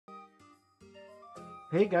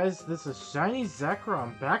Hey guys, this is Shiny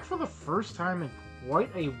Zekrom, back for the first time in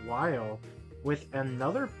quite a while with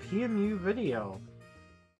another PMU video.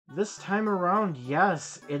 This time around,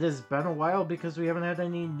 yes, it has been a while because we haven't had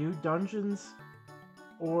any new dungeons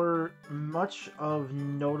or much of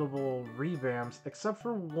notable revamps, except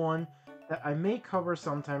for one that I may cover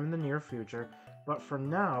sometime in the near future, but for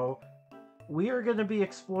now, we are going to be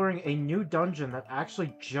exploring a new dungeon that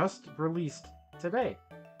actually just released today.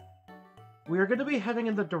 We are going to be heading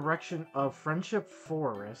in the direction of Friendship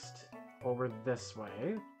Forest, over this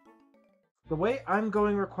way. The way I'm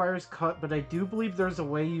going requires cut, but I do believe there's a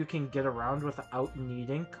way you can get around without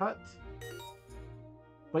needing cut.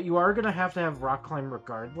 But you are going to have rock climb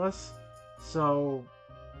regardless, so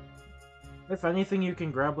if anything you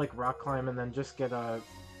can grab like rock climb and then just get a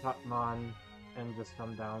Pokmon and just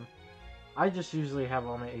come down. I just usually have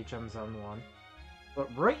all my HMs on one. But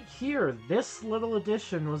right here, this little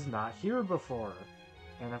addition was not here before.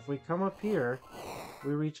 And if we come up here,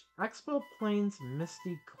 we reach Exbel Plains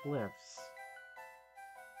Misty Cliffs.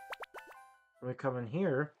 When we come in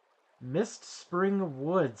here, Mistspring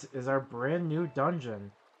Woods is our brand new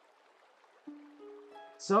dungeon.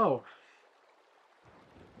 So,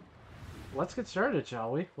 let's get started,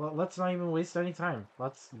 shall we? Well, let's not even waste any time.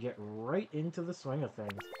 Let's get right into the swing of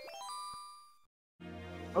things.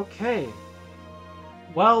 Okay.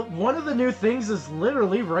 Well, one of the new things is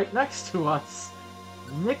literally right next to us.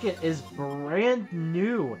 Nickit is brand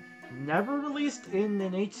new. Never released in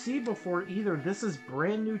an HC before either. This is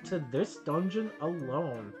brand new to this dungeon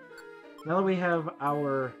alone. Now that we have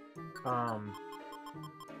our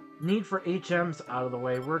need for HMs out of the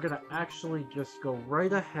way, we're going to actually just go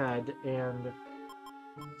right ahead and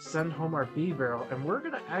send home our B-Barrel. And we're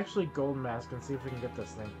going to actually Gold Mask and see if we can get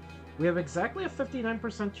this thing. We have exactly a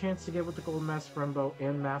 59% chance to get with the Gold Mask Friendbow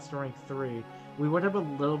and Master Rank 3. We would have a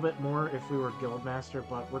little bit more if we were Guild Master,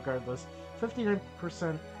 but regardless, 59%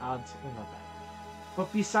 odds in the bag.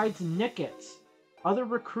 But besides Nickit, other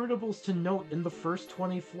recruitables to note in the first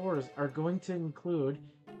 20 floors are going to include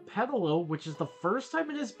Petalil, which is the first time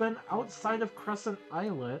it has been outside of Crescent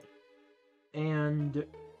Islet, and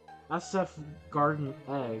SF Garden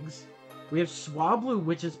Eggs. We have Swablu,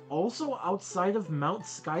 which is also outside of Mount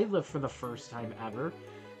Skylift for the first time ever.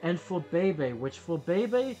 And Flabebe, which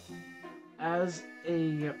Flabebe, as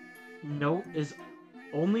a note, is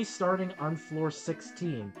only starting on floor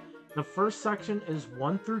 16. The first section is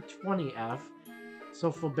 1 through 20F. So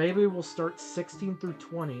Flabebe will start 16 through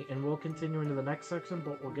 20, and we'll continue into the next section,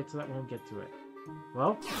 but we'll get to that when we get to it.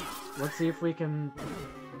 Well, let's see if we can...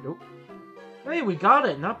 Nope. Hey, we got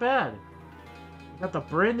it! Not bad! Got the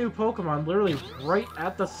brand new Pokemon literally right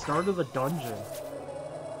at the start of the dungeon.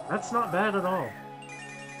 That's not bad at all.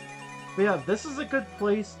 But yeah, this is a good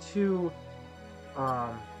place to,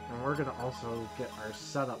 and we're gonna also get our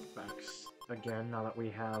setup specs again now that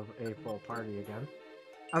we have a full party again.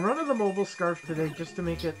 I'm running the mobile scarf today just to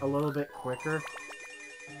make it a little bit quicker.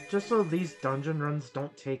 Just so these dungeon runs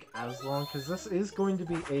don't take as long, because this is going to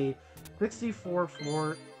be a 60 floor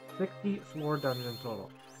dungeon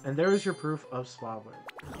total. And there is your proof of Swablu.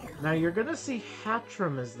 Now you're gonna see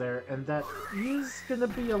Hatchram is there, and that is gonna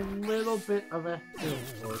be a little bit of a hint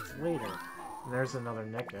towards later. And there's another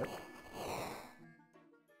Nickit.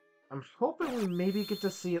 I'm hoping we maybe get to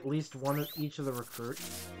see at least one of each of the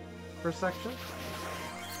recruits per section.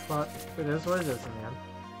 But it is what it is in the end.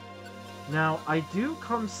 Now, I do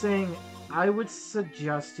come saying I would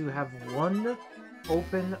suggest to have one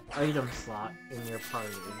open item slot in your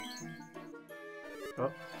party. Oh,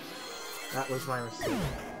 that was my mistake.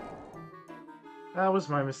 That was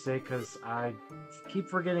my mistake, because I keep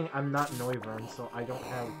forgetting I'm not Noivern, so I don't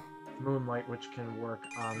have Moonlight, which can work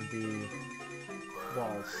on the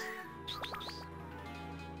walls.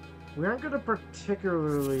 We aren't going to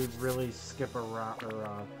particularly really skip around,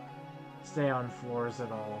 or stay on floors at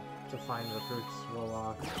all to find recruits.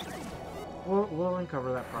 We'll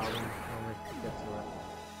uncover that problem when we get to it.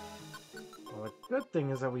 Well, the good thing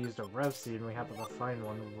is that we used a rev seed and we happen to find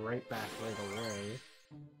one right back right away.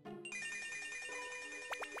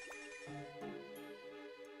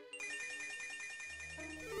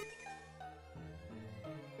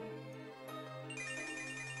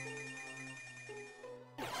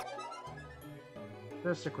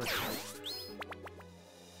 Just a quick check.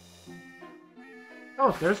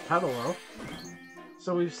 Oh, there's Petalil.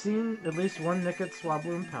 So we've seen at least one Nickit,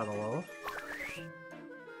 Swablu, and Petalil.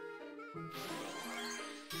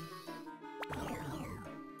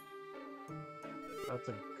 That's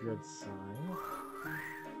a good sign.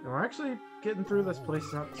 And we're actually getting through this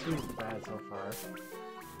place not too bad so far.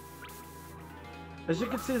 As you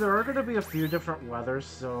can see, there are going to be a few different weathers,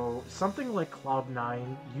 so something like Cloud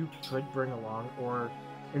 9 you could bring along, or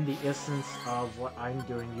in the instance of what I'm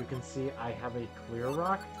doing, you can see I have a clear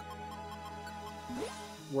rock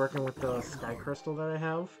working with the sky crystal that I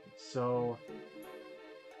have, so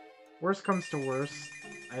worst comes to worst,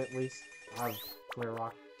 I at least have clear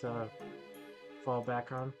rock to fall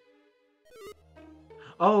back on.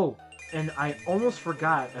 Oh, and I almost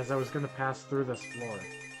forgot as I was going to pass through this floor.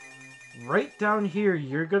 Right down here,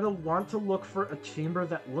 you're going to want to look for a chamber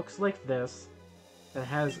that looks like this and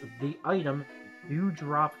has the item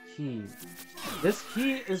Dewdrop Key. This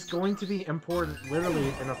key is going to be important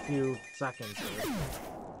literally in a few seconds here.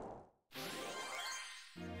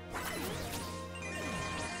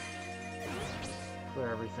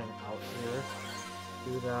 Clear everything out here.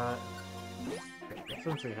 Do that.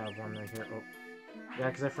 Since we have one right here. Oh. Yeah,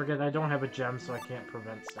 because I forget I don't have a gem, so I can't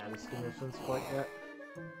prevent status conditions quite yet.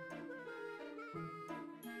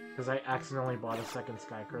 Because I accidentally bought a second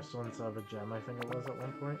sky crystal instead of a gem, I think it was at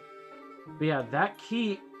one point. But yeah, that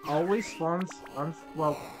key always spawns on,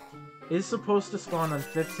 well, is supposed to spawn on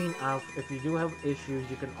 15F. If you do have issues,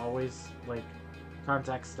 you can always, like,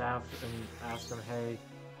 contact staff and ask them, hey,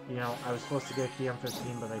 you know, I was supposed to get a key on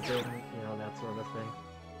 15, but I didn't, you know, that sort of thing.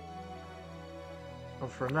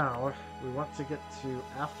 But for now, we want to get to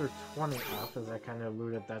after 20F, as I kind of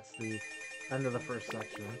alluded, that's the end of the first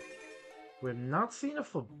section. We have not seen a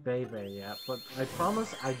Flabébé yet, but I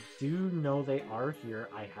promise I do know they are here.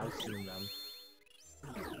 I have seen them.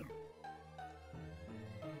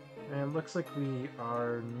 And it looks like we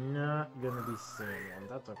are not going to be seeing one.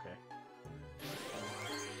 That's okay.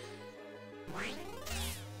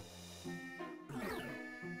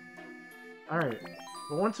 Alright,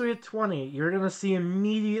 but once we hit 20, you're going to see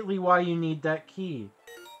immediately why you need that key.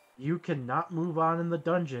 You cannot move on in the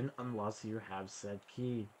dungeon unless you have said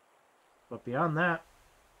key. But beyond that,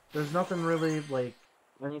 there's nothing really, like,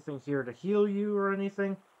 anything here to heal you or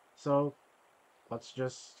anything. So, let's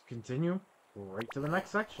just continue right to the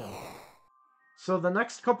next section. So the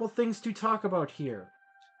next couple things to talk about here.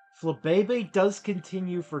 Flabébé does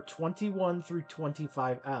continue for 21 through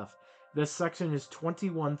 25F. This section is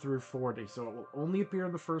 21 through 40, so it will only appear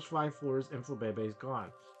in the first 5 floors and Flabébé is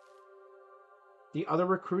gone. The other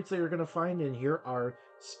recruits that you're going to find in here are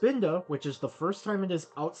Spinda, which is the first time it is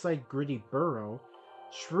outside Gritty Burrow.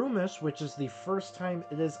 Shroomish, which is the first time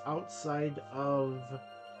it is outside of...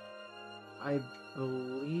 I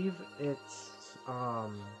believe it's...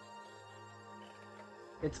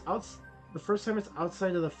 the first time it's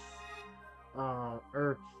outside of the...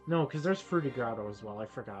 no, because there's Fruitigrado as well, I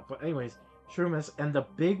forgot. But anyways, Shroomish, and the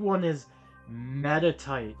big one is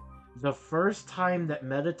Metatite. The first time that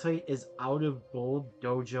Metatite is out of Gold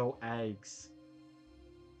Dojo eggs.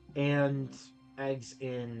 And eggs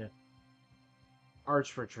in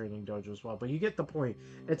Archford Training Dojo as well. But you get the point.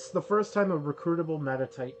 It's the first time a recruitable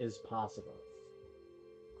Metatite is possible.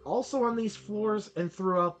 Also on these floors and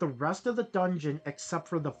throughout the rest of the dungeon, except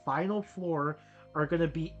for the final floor, are going to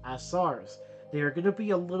be SRs. They are going to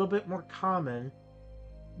be a little bit more common,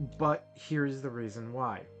 but here's the reason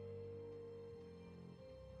why.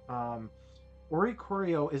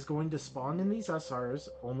 Oricorio is going to spawn in these SRs,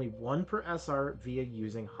 only one per SR via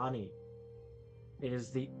using honey. It is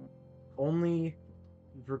the only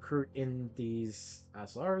recruit in these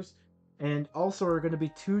SRs, and also are going to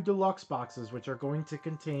be 2 deluxe boxes, which are going to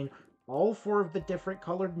contain all 4 of the different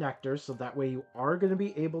colored nectars, so that way you are going to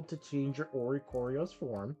be able to change your Oricorio's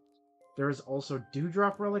form. There is also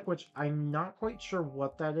Dewdrop Relic, which I'm not quite sure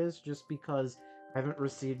what that is, just because I haven't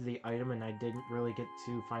received the item and I didn't really get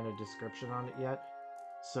to find a description on it yet.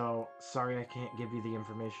 So, sorry I can't give you the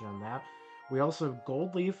information on that. We also have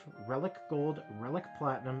Gold Leaf, Relic Gold, Relic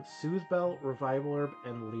Platinum, Soothe Bell, Revival Herb,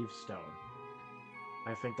 and Leaf Stone.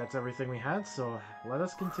 I think that's everything we had, so let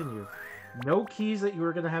us continue. No keys that you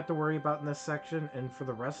are going to have to worry about in this section, and for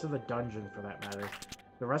the rest of the dungeon, for that matter.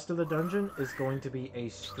 The rest of the dungeon is going to be a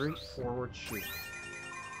straightforward shoot.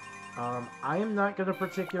 I am not going to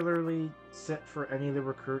particularly sit for any of the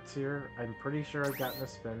recruits here. I'm pretty sure I've gotten a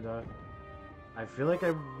Spinda. I feel like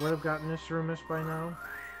I would have gotten a Shroomish by now.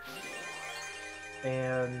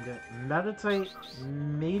 And Metatite,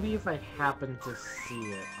 maybe if I happen to see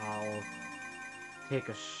it, I'll take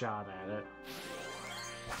a shot at it.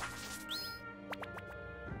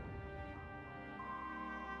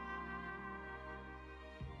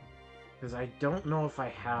 Because I don't know if I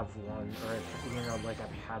have one, or if, you know, like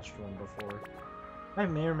I've hatched one before. I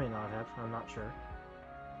may or may not have, I'm not sure.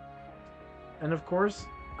 And of course,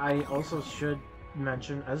 I also should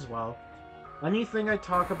mention as well, anything I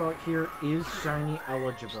talk about here is shiny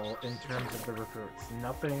eligible in terms of the recruits.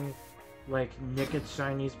 Nothing like Nicket's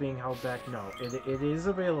shinies being held back. No, it is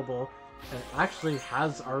available and actually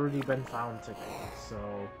has already been found today. So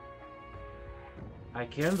I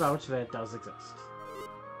can vouch that it does exist.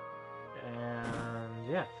 And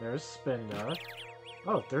yeah, there's Spinda.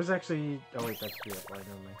 Oh, there's actually... Oh wait, that's Beautiful. Never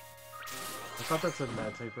mind. I thought that said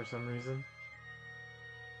Meditite for some reason.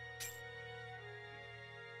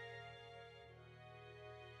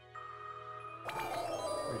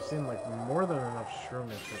 We've seen like more than enough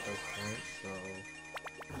Shroomish at this point, so...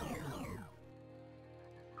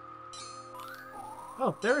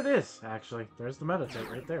 Oh, there it is, actually. There's the Meditite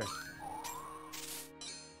right there.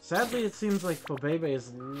 Sadly, it seems like Flabebe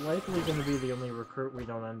is likely going to be the only recruit we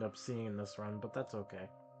don't end up seeing in this run, but that's okay.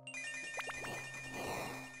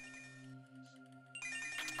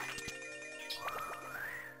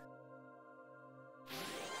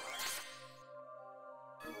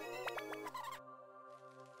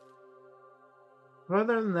 But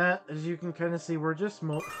other than that, as you can kind of see, we're just,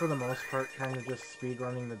 for the most part, kind of just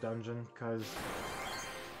speedrunning the dungeon, because,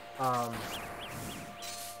 oh,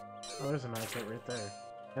 there's a Meditite right there.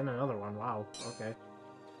 And another one, wow, okay.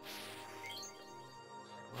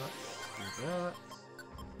 Let's do that.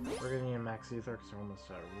 We're gonna need a Max Ether, because we're almost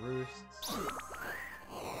out of Roosts.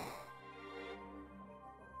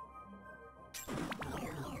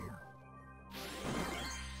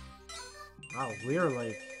 Wow, we are,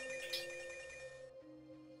 like,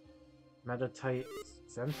 Meditite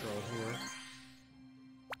Central here.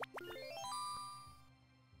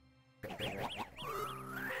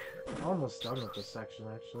 Almost done with this section,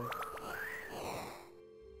 actually.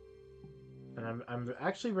 And I'm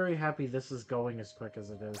actually very happy this is going as quick as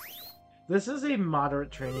it is. This is a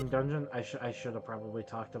moderate training dungeon. I should have probably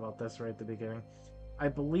talked about this right at the beginning. I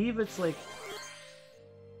believe it's like...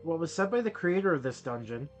 What was said by the creator of this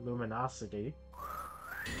dungeon, Luminosity.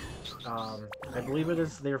 I believe it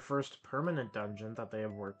is their first permanent dungeon that they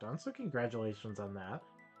have worked on, so congratulations on that.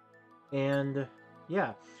 And,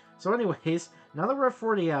 yeah. So anyways, now that we're at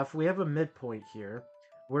 40F, we have a midpoint here,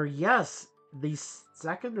 where yes, the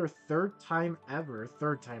second or third time ever,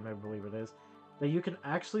 third time I believe it is, that you can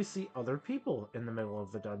actually see other people in the middle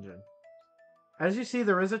of the dungeon. As you see,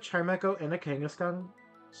 there is a Chimecho and a Kangaskhan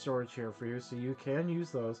storage here for you, so you can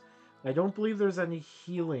use those. I don't believe there's any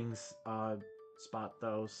healings spot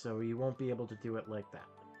though, so you won't be able to do it like that.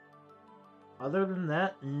 Other than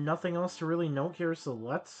that, nothing else to really note here, so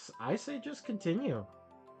let's, I say, just continue.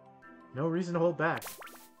 No reason to hold back.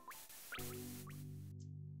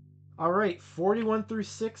 Alright, 41 through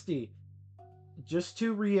 60. Just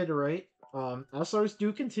to reiterate, SRs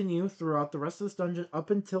do continue throughout the rest of this dungeon up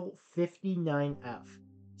until 59F.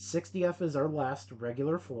 60F is our last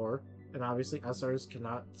regular floor, and obviously SRs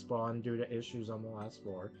cannot spawn due to issues on the last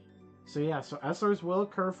floor. So yeah, so SRs will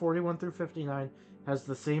occur 41 through 59, has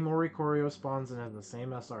the same Oricorio spawns, and has the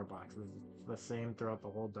same SR boxes. It's the same throughout the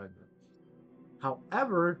whole dungeon.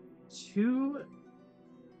 However, two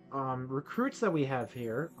recruits that we have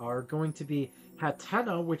here are going to be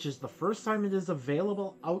Hatena, which is the first time it is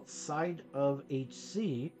available outside of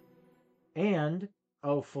HC, and,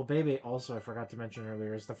 oh, Flabebe also, I forgot to mention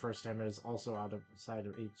earlier, is the first time it is also outside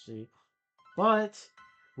of HC. But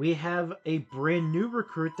we have a brand new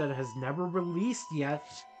recruit that has never released yet,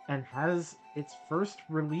 and has its first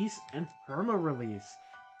release and perma-release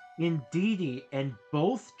in Didi, and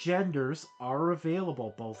both genders are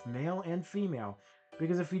available, both male and female.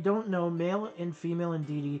 Because if you don't know, male and female in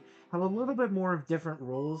Didi have a little bit more of different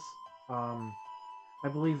roles. I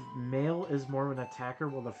believe male is more of an attacker,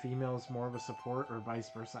 while the female is more of a support, or vice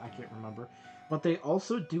versa, I can't remember. But they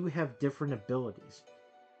also do have different abilities.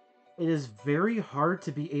 It is very hard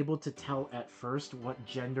to be able to tell at first what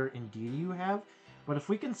gender in Didi you have, but if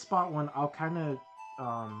we can spot one, I'll kind of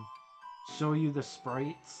show you the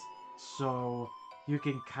sprites so you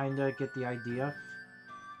can kind of get the idea.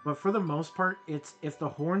 But for the most part, it's if the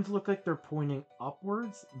horns look like they're pointing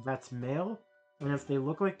upwards, that's male, and if they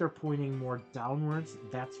look like they're pointing more downwards,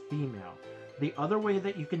 that's female. The other way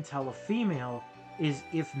that you can tell a female is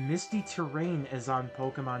if Misty Terrain is on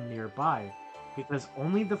Pokemon nearby, because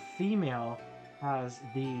only the female has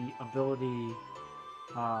the ability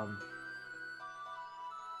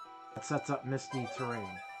that sets up Misty Terrain.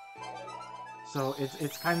 So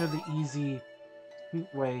it's kind of the easy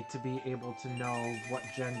way to be able to know what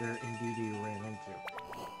gender indeed you ran into.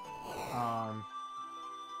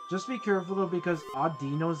 Just be careful though, because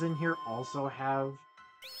Audinos in here also have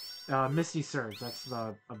Misty Surge. That's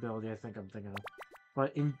the ability I think I'm thinking of.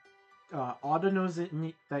 But in Audinos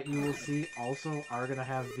that you will see also are gonna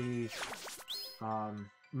have the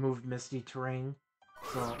moved Misty Terrain,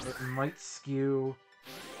 so it might skew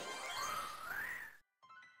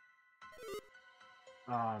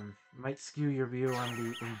might skew your view on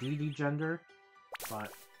the Indeedee gender,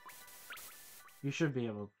 but you should be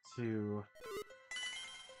able to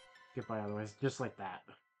get by otherwise, just like that.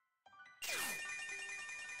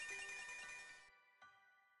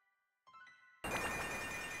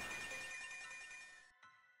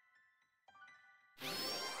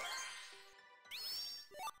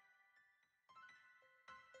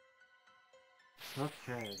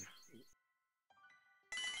 Okay.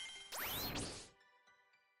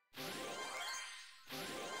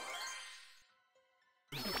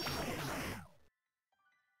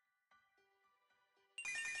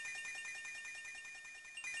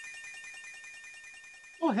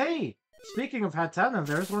 Oh, hey! Speaking of Hatena,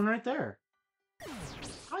 there's one right there.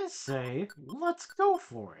 I say, let's go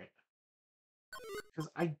for it. Because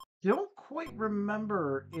I don't quite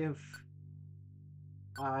remember if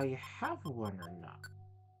I have one or not.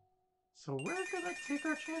 So we're gonna take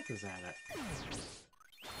our chances at it.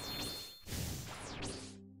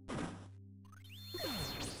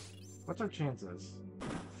 What's our chances?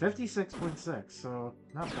 56.6, so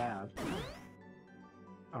not bad.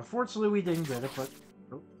 Unfortunately, we didn't get it, but...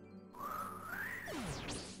 Oh.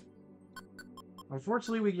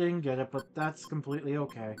 Unfortunately, we didn't get it, but that's completely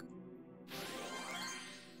okay.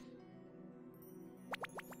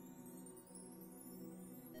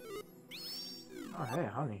 Oh, hey,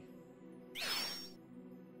 honey.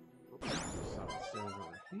 So, let's over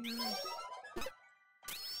here.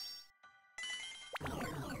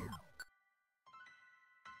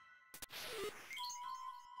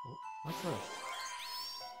 Oh, what's this?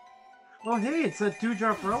 Oh, hey, it's that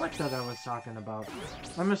 2-drop relic that I was talking about.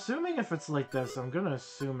 I'm assuming if it's like this, I'm gonna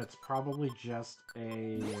assume it's probably just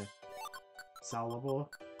a sellable.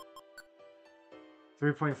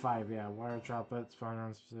 3.5, yeah. Wire drop it, spawn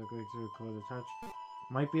on specifically to close the touch.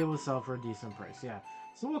 Might be able to sell for a decent price, yeah.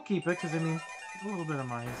 So we'll keep it, because I mean, a little bit of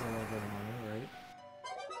money is a little bit of money, right?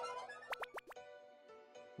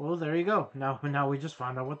 Well, there you go. Now we just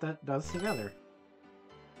found out what that does together.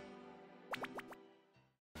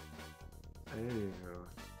 Ew.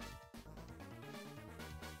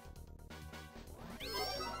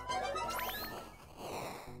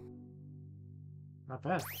 Not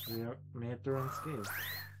bad. We made it through unscathed.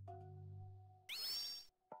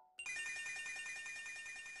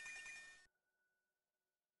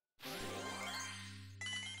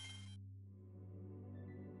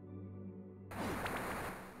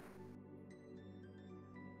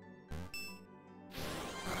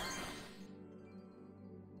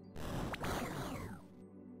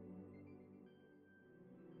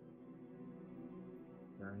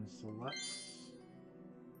 So let's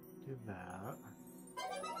do that.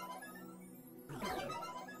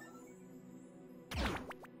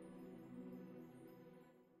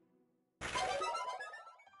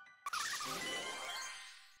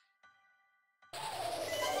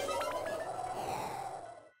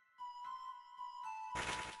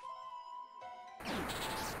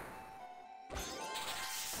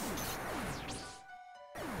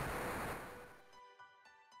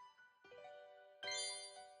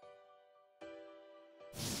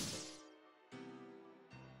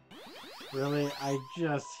 Really? I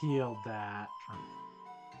just healed that.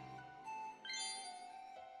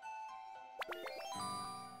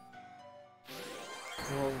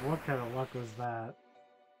 Well, what kind of luck was that?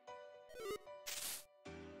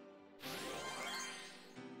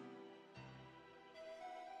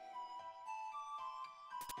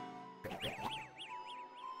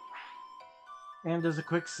 And as a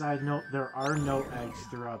quick side note, there are no eggs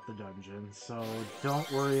throughout the dungeon, so don't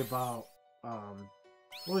worry about,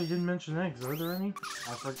 well, you didn't mention eggs. Are there any?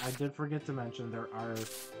 I did forget to mention there are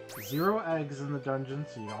 0 eggs in the dungeon,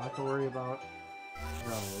 so you don't have to worry about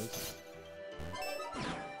those.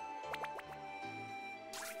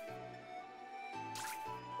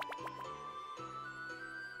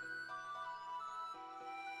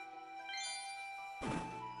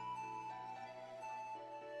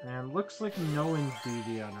 And looks like no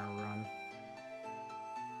Indeedee on our run.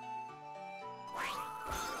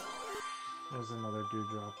 There's another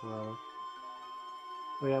Dewdrop Row.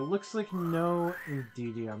 But yeah, looks like no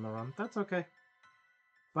Indeedee on the run. That's okay.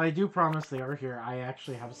 But I do promise they are here. I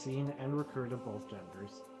actually have seen and recruited both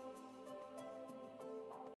genders.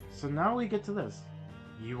 So now we get to this.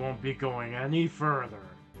 You won't be going any further.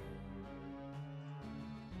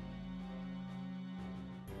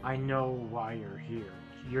 I know why you're here.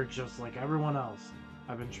 You're just like everyone else.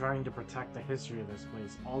 I've been trying to protect the history of this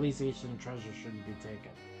place. All these ancient treasures shouldn't be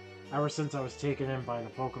taken. Ever since I was taken in by the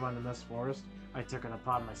Pokemon in this forest, I took it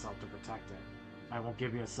upon myself to protect it. I won't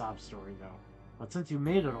give you a sob story, though. But since you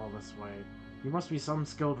made it all this way, you must be some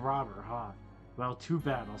skilled robber, huh? Well, too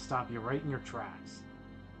bad. I'll stop you right in your tracks.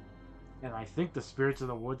 And I think the spirits of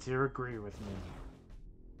the woods here agree with me.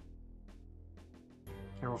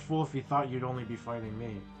 You're a fool if you thought you'd only be fighting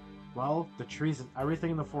me. Well, the trees and everything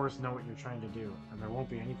in the forest know what you're trying to do, and there won't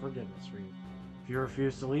be any forgiveness for you. If you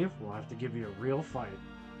refuse to leave, we'll have to give you a real fight.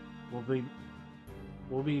 We'll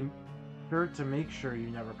be sure to make sure you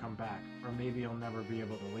never come back, or maybe you'll never be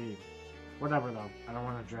able to leave. Whatever though, I don't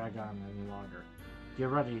want to drag on any longer. Get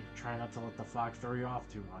ready, try not to let the fog throw you off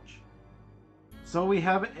too much. So we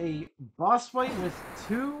have a boss fight with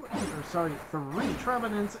three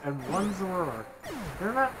Trevenants and one Zoroark.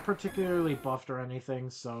 They're not particularly buffed or anything,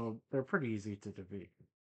 so they're pretty easy to defeat.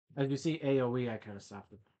 As you see AoE, I kind of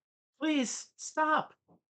stopped them. Please, stop!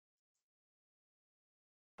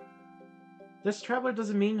 This traveler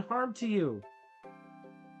doesn't mean harm to you.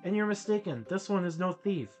 And you're mistaken, this one is no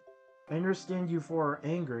thief. I understand you four are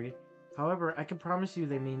angry. However, I can promise you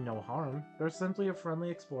they mean no harm. They're simply a friendly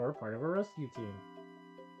explorer, part of a rescue team.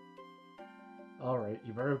 Alright,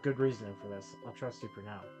 you better have good reasoning for this. I'll trust you for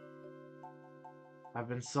now. I've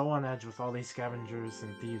been so on edge with all these scavengers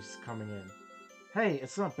and thieves coming in. Hey,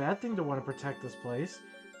 it's not a bad thing to want to protect this place.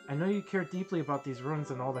 I know you care deeply about these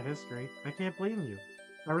ruins and all the history. I can't blame you.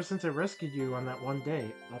 Ever since I rescued you on that one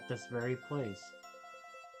day, at this very place.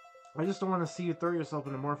 I just don't want to see you throw yourself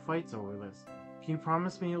into more fights over this. Can you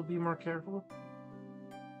promise me you'll be more careful?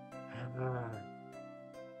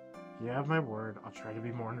 You have my word. I'll try to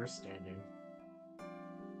be more understanding.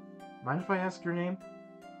 Mind if I ask your name?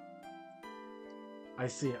 I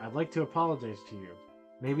see. I'd like to apologize to you.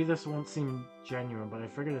 Maybe this won't seem genuine, but I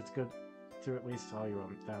figured it's good to at least tell you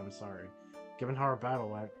that I'm sorry. Given how our battle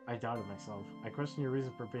went, I doubted myself. I questioned your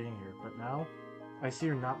reason for being here, but now I see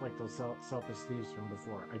you're not like those selfish thieves from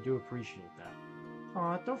before. I do appreciate that.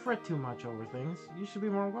 Aw, don't fret too much over things. You should be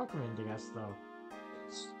more welcoming to guests, though.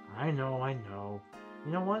 I know.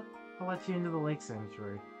 You know what? I'll let you into the lake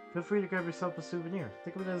sanctuary. Feel free to grab yourself a souvenir.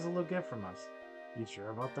 Think of it as a little gift from us. You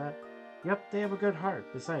sure about that? Yep, they have a good heart.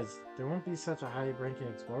 Besides, there won't be such a high-ranking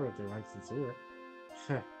explorer if they weren't sincere.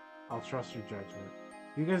 I'll trust your judgment.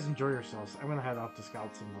 You guys enjoy yourselves. I'm gonna head off to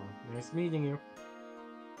scout some more. Nice meeting you.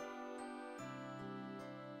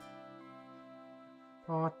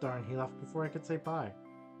 Aw, darn, he left before I could say bye.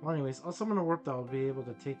 Well, anyways, I'll summon a warp that will be able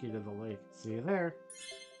to take you to the lake. See you there.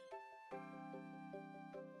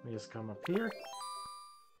 Let me just come up here.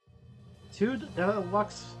 2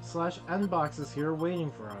 deluxe/N boxes here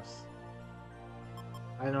waiting for us.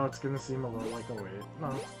 I know it's gonna seem a little like a wait. No,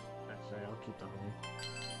 actually, I'll keep that on me.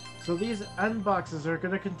 So these N boxes are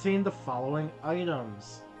gonna contain the following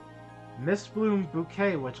items. Mistbloom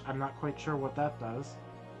Bouquet, which I'm not quite sure what that does.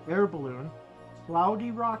 Air Balloon. Cloudy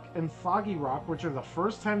Rock and Foggy Rock, which are the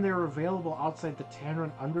first time they were available outside the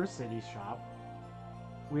Tanran Undercity shop.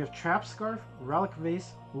 We have Trap Scarf, Relic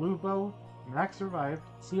Vase, Blue Bow, Max Revived,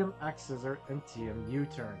 TMX Scissor, and TM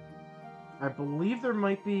U-Turn. I believe there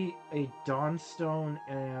might be a Dawnstone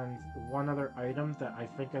and one other item that I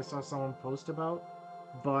think I saw someone post about,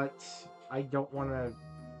 but I don't want to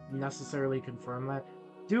necessarily confirm that.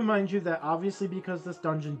 Do mind you that obviously because this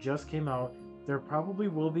dungeon just came out, there probably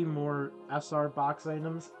will be more SR box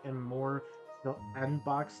items and more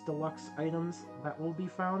N-box deluxe items that will be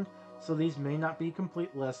found. So these may not be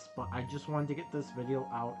complete lists, but I just wanted to get this video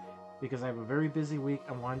out because I have a very busy week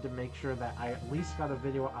and wanted to make sure that I at least got a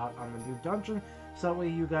video out on the new dungeon so that way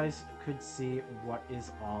you guys could see what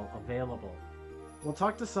is all available. We'll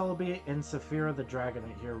talk to Celebi and Saphira the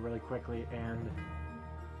Dragonite here really quickly, and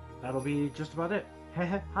that'll be just about it.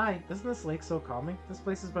 Hi, isn't this lake so calming? This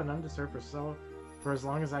place has been undisturbed for as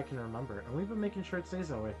long as I can remember, and we've been making sure it stays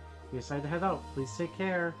that way. If you decide to head out, please take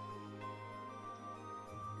care.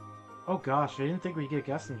 Oh gosh, I didn't think we'd get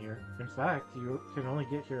guests in here. In fact, you can only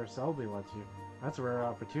get here if Celebi lets you. That's a rare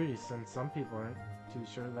opportunity since some people aren't too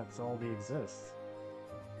sure that Celebi exists.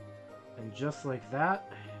 And just like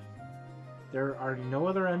that, there are no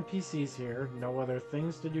other NPCs here, no other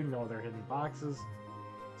things to do, no other hidden boxes.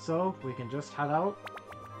 So, we can just head out.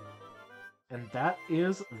 And that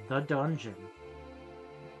is the dungeon.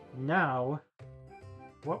 Now,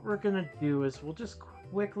 what we're gonna do is we'll just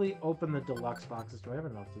quickly open the deluxe boxes. Do I have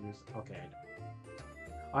enough to use? Okay, I do.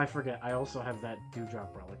 Oh, I forget, I also have that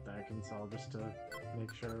Dewdrop Relic that I can sell just to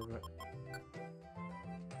make sure of it.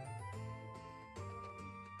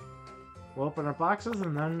 We'll open our boxes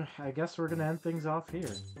and then I guess we're gonna end things off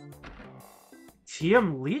here.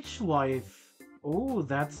 TM Leech Life! Oh,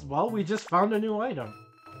 that's, well, we just found a new item.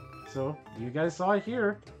 So, you guys saw it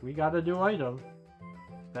here. We got a new item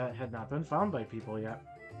that had not been found by people yet.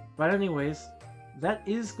 But anyways, that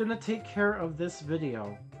is going to take care of this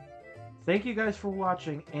video. thank you guys for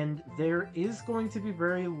watching, and there is going to be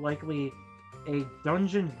very likely a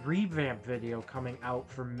dungeon revamp video coming out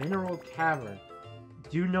for Mineral Cavern.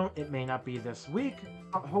 Do note it may not be this week,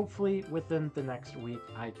 but hopefully within the next week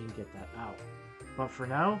I can get that out. But for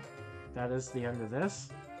now, that is the end of this.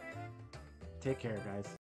 Take care, guys.